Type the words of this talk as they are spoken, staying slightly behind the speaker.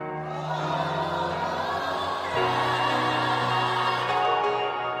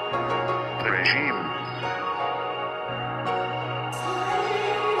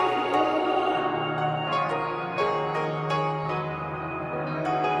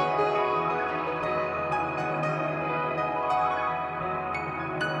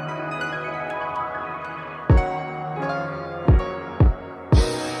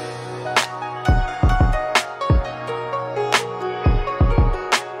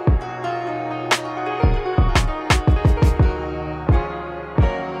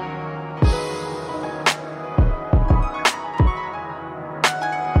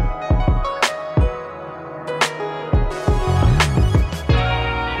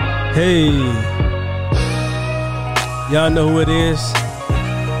Hey, y'all know who it is.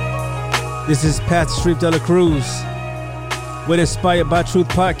 This is Pastor Street de la Cruz with Inspired by Truth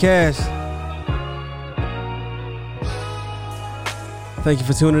podcast. Thank you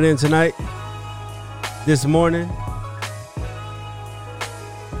for tuning in tonight, this morning,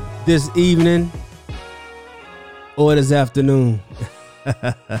 this evening, or this afternoon.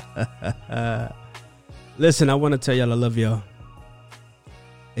 Listen, I want to tell y'all I love y'all.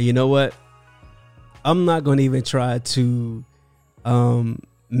 And you know what? I'm not going to even try to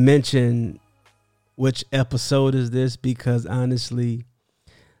mention which episode is this, because honestly,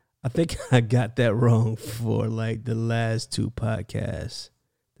 I think I got that wrong for like the last two podcasts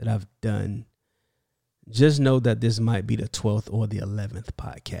that I've done. Just know that this might be the 12th or the 11th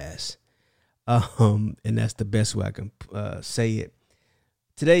podcast. And that's the best way I can say it.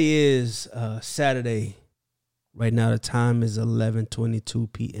 Today is Saturday. Right now, the time is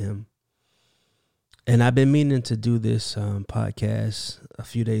 11:22 p.m. And I've been meaning to do this podcast a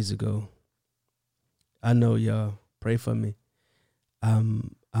few days ago. I know y'all pray for me.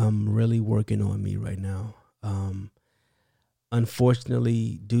 I'm really working on me right now.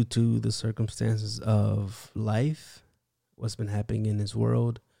 Unfortunately, due to the circumstances of life, what's been happening in this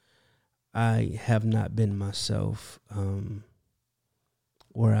world, I have not been myself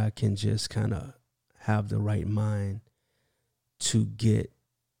where I can just kind of have the right mind to get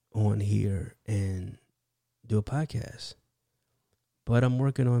on here and do a podcast. But I'm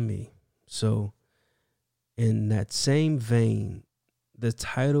working on me. So in that same vein, the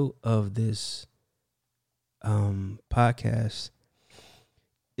title of this podcast,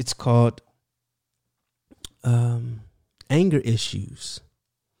 it's called Anger Issues.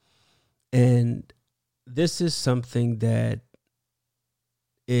 And this is something that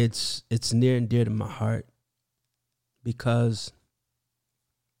it's near and dear to my heart, because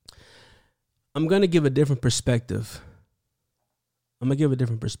I'm going to give a different perspective.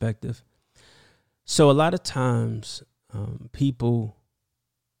 So a lot of times people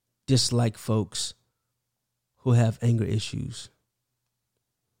dislike folks who have anger issues.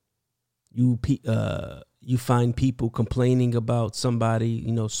 You find people complaining about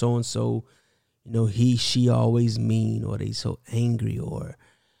somebody, so-and-so, he, she always mean, or they so angry, or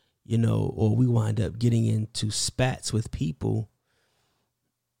we wind up getting into spats with people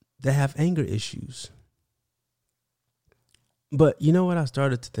that have anger issues. But you know what I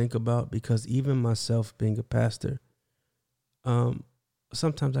started to think about? Because even myself being a pastor,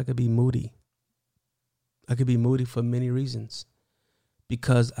 sometimes I could be moody. I could be moody for many reasons,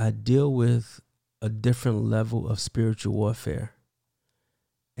 because I deal with a different level of spiritual warfare.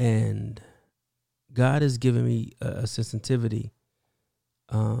 And God has given me a sensitivity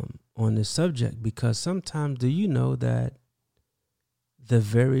on this subject, because sometimes, do you know that the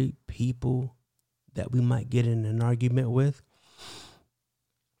very people that we might get in an argument with,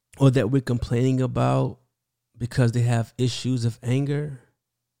 or that we're complaining about because they have issues of anger,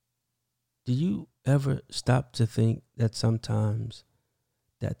 do you ever stop to think that sometimes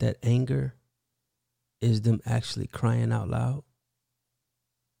that anger is them actually crying out loud?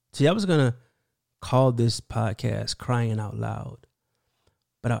 See, I was going to call this podcast Crying Out Loud,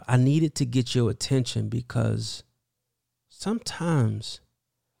 but I needed to get your attention, because sometimes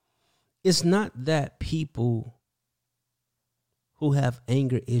it's not that people who have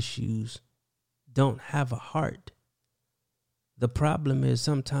anger issues don't have a heart. The problem is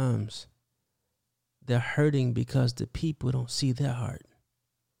sometimes they're hurting because the people don't see their heart.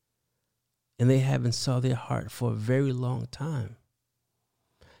 And they haven't saw their heart for a very long time.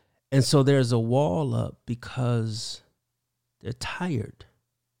 And so there's a wall up because they're tired.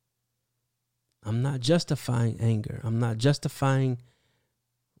 I'm not justifying anger. I'm not justifying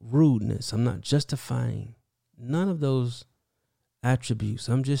rudeness. I'm not justifying none of those attributes.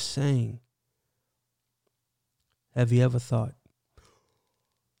 I'm just saying, have you ever thought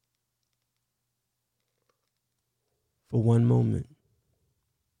for one moment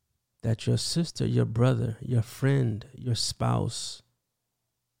that your sister, your brother, your friend, your spouse,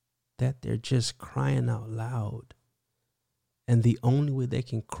 that they're just crying out loud, and the only way they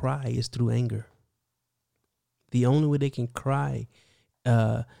can cry is through anger? The only way they can cry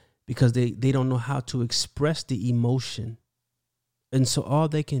because they don't know how to express the emotion. And so all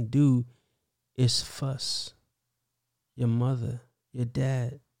they can do is fuss. Your mother, your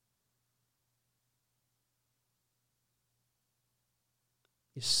dad,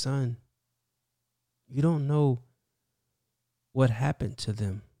 your son. You don't know what happened to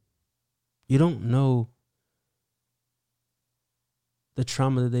them. You don't know the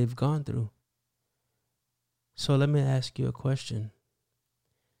trauma that they've gone through. So let me ask you a question.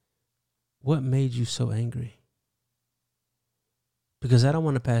 What made you so angry? Because I don't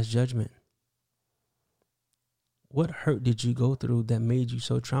want to pass judgment. What hurt did you go through that made you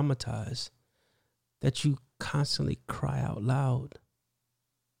so traumatized that you constantly cry out loud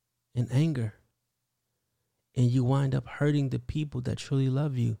in anger? And you wind up hurting the people that truly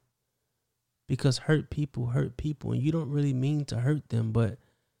love you. Because hurt people, and you don't really mean to hurt them, but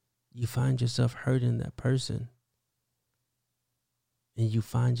you find yourself hurting that person. And you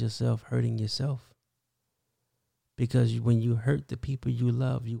find yourself hurting yourself. Because when you hurt the people you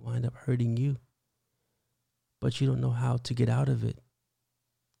love, you wind up hurting you. But you don't know how to get out of it.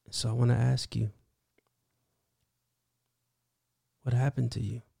 So I want to ask you, what happened to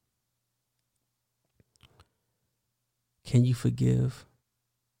you? Can you forgive?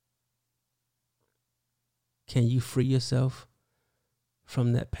 Can you free yourself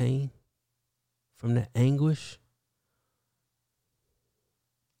from that pain, from that anguish?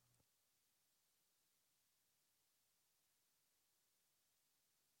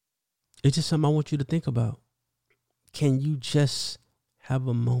 It's just something I want you to think about. Can you just have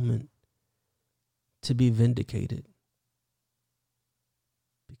a moment to be vindicated?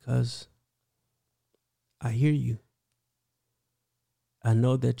 Because I hear you. I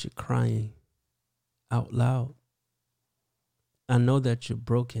know that you're crying out loud. I know that you're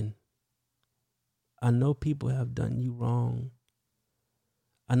broken. I know people have done you wrong.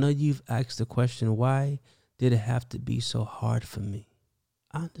 I know you've asked the question, why did it have to be so hard for me?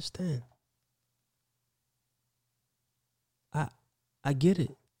 I understand. I get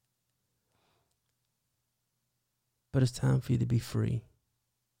it. But it's time for you to be free.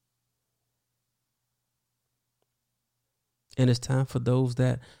 And it's time for those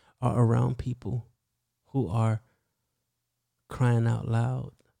that are around people who are crying out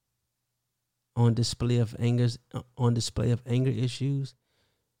loud on display of anger issues,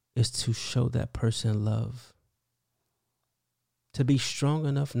 is to show that person love. To be strong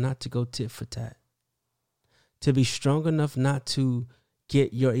enough not to go tit for tat. To be strong enough not to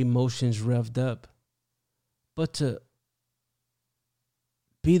get your emotions revved up, but to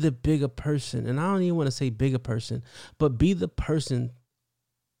be the bigger person. And I don't even want to say bigger person, but be the person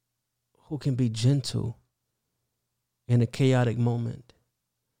who can be gentle in a chaotic moment.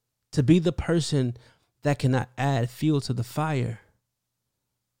 To be the person that cannot add fuel to the fire,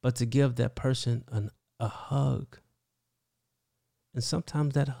 but to give that person a hug. And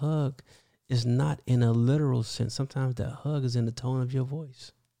sometimes that hug is not in a literal sense. Sometimes that hug is in the tone of your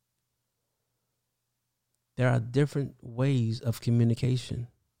voice. There are different ways of communication.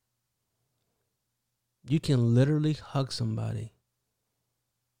 You can literally hug somebody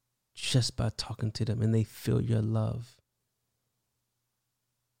just by talking to them and they feel your love.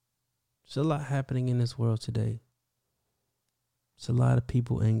 There's a lot happening in this world today. There's a lot of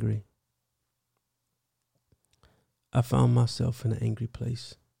people angry. I found myself in an angry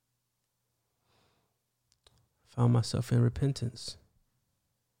place. Found myself in repentance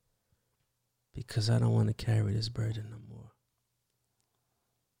because I don't want to carry this burden no more.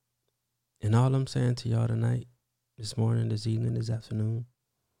 And all I'm saying to y'all tonight, this morning, this evening, this afternoon,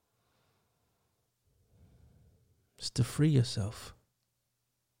 is to free yourself.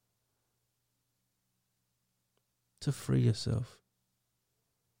 To free yourself.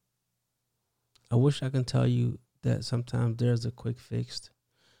 I wish I can tell you that sometimes there's a quick fix.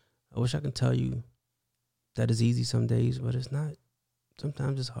 I wish I can tell you that it's easy some days, but it's not.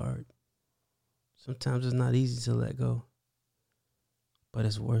 Sometimes it's hard. Sometimes it's not easy to let go. But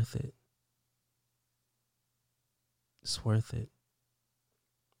it's worth it. It's worth it.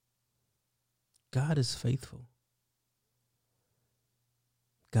 God is faithful.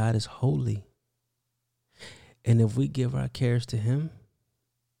 God is holy. And if we give our cares to him,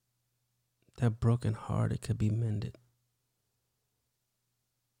 that broken heart, it could be mended.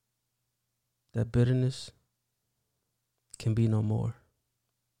 That bitterness can be no more.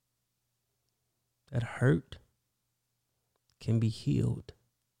 That hurt can be healed.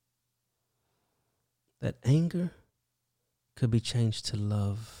 That anger could be changed to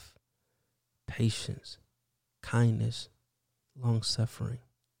love, patience, kindness, long-suffering.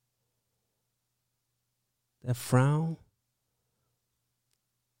 That frown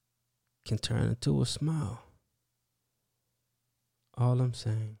can turn into a smile. All I'm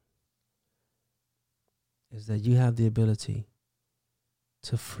saying is that you have the ability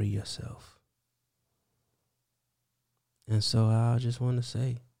to free yourself. And so I just want to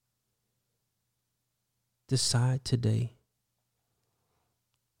say, decide today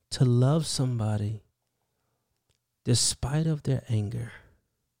to love somebody despite of their anger.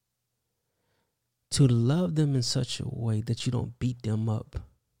 To love them in such a way that you don't beat them up.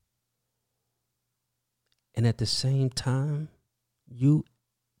 And at the same time, you,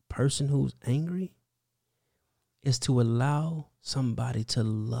 person who's angry, is to allow somebody to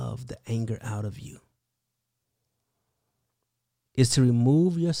love the anger out of you. Is to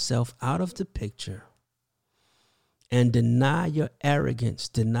remove yourself out of the picture and deny your arrogance,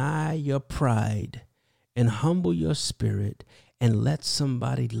 deny your pride, and humble your spirit and let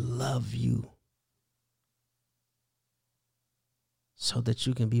somebody love you so that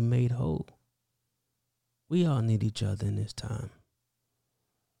you can be made whole. We all need each other in this time.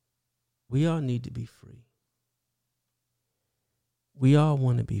 We all need to be free. We all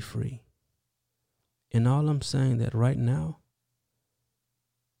want to be free. And all I'm saying that right now,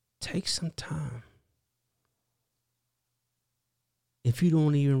 take some time. If you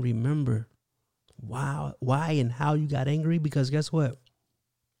don't even remember why and how you got angry, because guess what?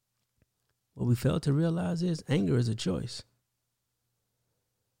 What we fail to realize is anger is a choice.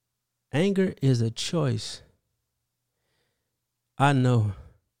 Anger is a choice. I know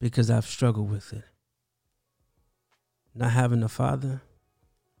because I've struggled with it. Not having a father,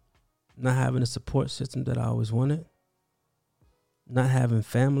 not having a support system that I always wanted, not having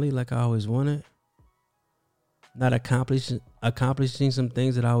family like I always wanted, not accomplishing some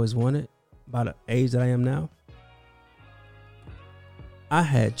things that I always wanted by the age that I am now.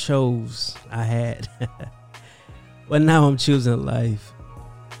 But now I'm choosing life.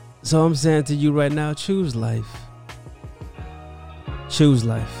 So I'm saying to you right now, choose life. Choose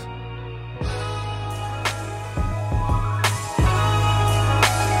life.